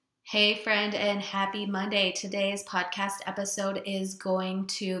Hey friend, and happy Monday. Today's podcast episode is going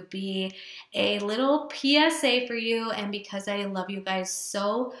to be a little PSA for you, and because I love you guys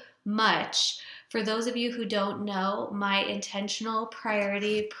so much. For those of you who don't know, my Intentional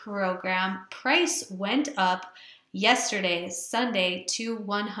Priority Program price went up yesterday, Sunday, to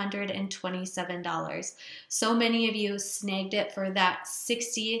 $127. So many of you snagged it for that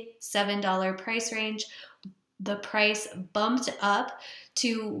 $67 price range. The price bumped up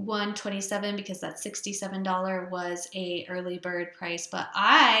to $127 because that $67 was a early bird price. But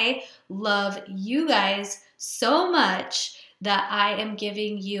I love you guys so much that I am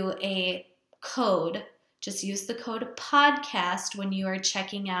giving you a code. Just use the code podcast when you are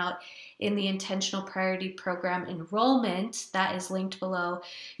checking out in the Intentional Priority Program enrollment. That is linked below.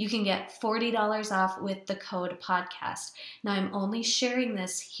 You can get $40 off with the code podcast. Now, I'm only sharing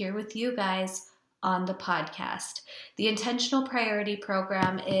this here with you guys on the podcast. The Intentional Priority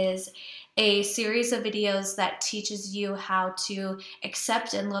Program is a series of videos that teaches you how to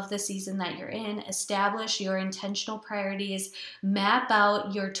accept and love the season that you're in, establish your intentional priorities, map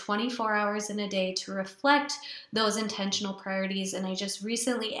out your 24 hours in a day to reflect those intentional priorities. And I just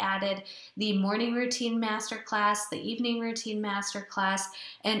recently added the morning routine masterclass, the evening routine masterclass,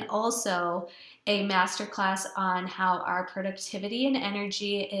 and also a masterclass on how our productivity and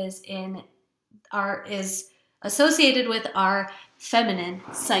energy is associated with our feminine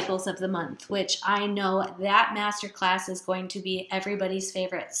cycles of the month, which I know that masterclass is going to be everybody's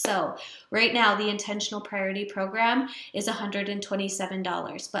favorite. So right now, the Intentional Priority Program is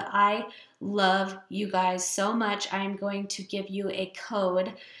 $127, but I love you guys so much. I'm going to give you a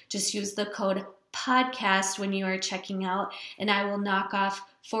code. Just use the code podcast when you are checking out, and I will knock off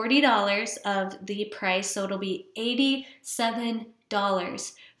 $40 of the price, so it'll be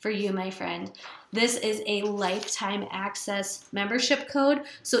 $87 for you, my friend. This is a lifetime access membership code,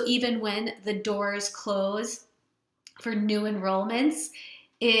 so even when the doors close for new enrollments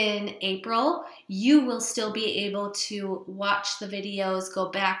in April, you will still be able to watch the videos, go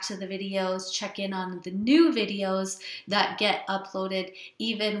back to the videos, check in on the new videos that get uploaded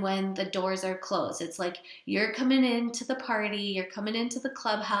even when the doors are closed. It's like you're coming into the party, you're coming into the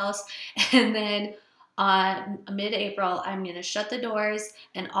clubhouse, and then on mid-April, I'm going to shut the doors,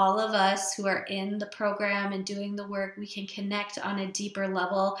 and all of us who are in the program and doing the work, we can connect on a deeper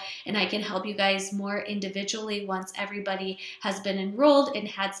level, and I can help you guys more individually once everybody has been enrolled and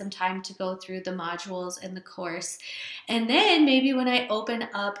had some time to go through the modules and the course. And then maybe when I open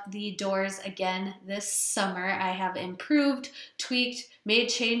up the doors again this summer, I have improved, tweaked, made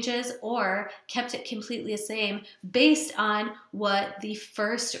changes, or kept it completely the same based on what the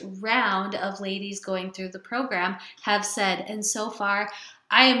first round of ladies going through the program have said. And so far,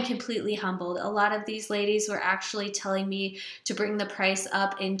 I am completely humbled. A lot of these ladies were actually telling me to bring the price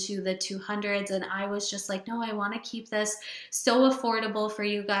up into the 200s, and I was just like, no, I want to keep this so affordable for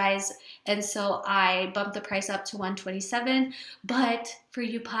you guys. And so I bumped the price up to $127. But for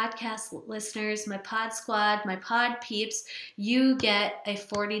you podcast listeners, my pod squad, my pod peeps, you get a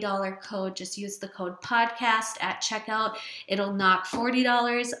 $40 code. Just use the code podcast at checkout. It'll knock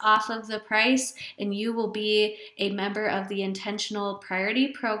 $40 off of the price, and you will be a member of the Intentional Priority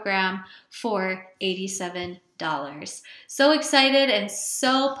Program for $87. So excited and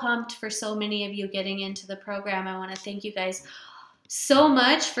so pumped for so many of you getting into the program. I want to thank you guys so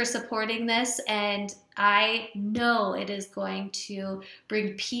much for supporting this, and I know it is going to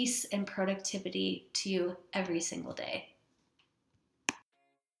bring peace and productivity to you every single day.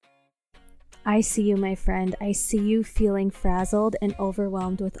 I see you, my friend. I see you feeling frazzled and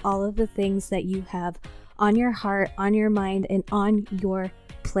overwhelmed with all of the things that you have on your heart, on your mind, and on your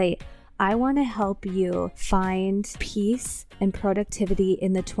plate. I want to help you find peace and productivity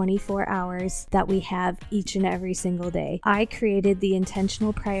in the 24 hours that we have each and every single day. I created the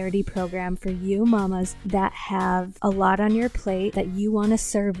Intentional Priority Program for you mamas that have a lot on your plate, that you want to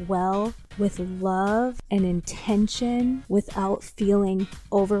serve well with love and intention without feeling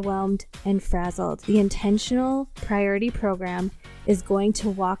overwhelmed and frazzled. The Intentional Priority Program is going to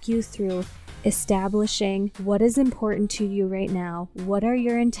walk you through establishing what is important to you right now. What are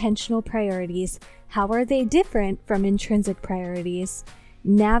your intentional priorities? How are they different from intrinsic priorities?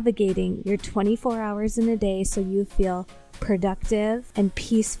 Navigating your 24 hours in a day so you feel productive and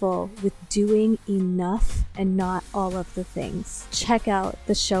peaceful with doing enough and not all of the things. Check out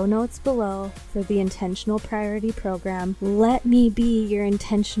the show notes below for the Intentional Priority Program. Let me be your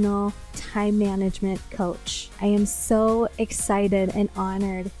intentional time management coach. I am so excited and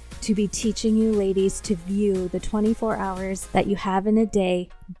honored to be teaching you ladies to view the 24 hours that you have in a day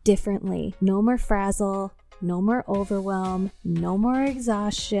differently. No more frazzle, no more overwhelm, no more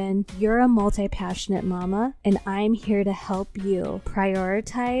exhaustion. You're a multi-passionate mama, and I'm here to help you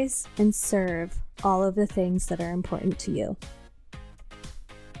prioritize and serve all of the things that are important to you.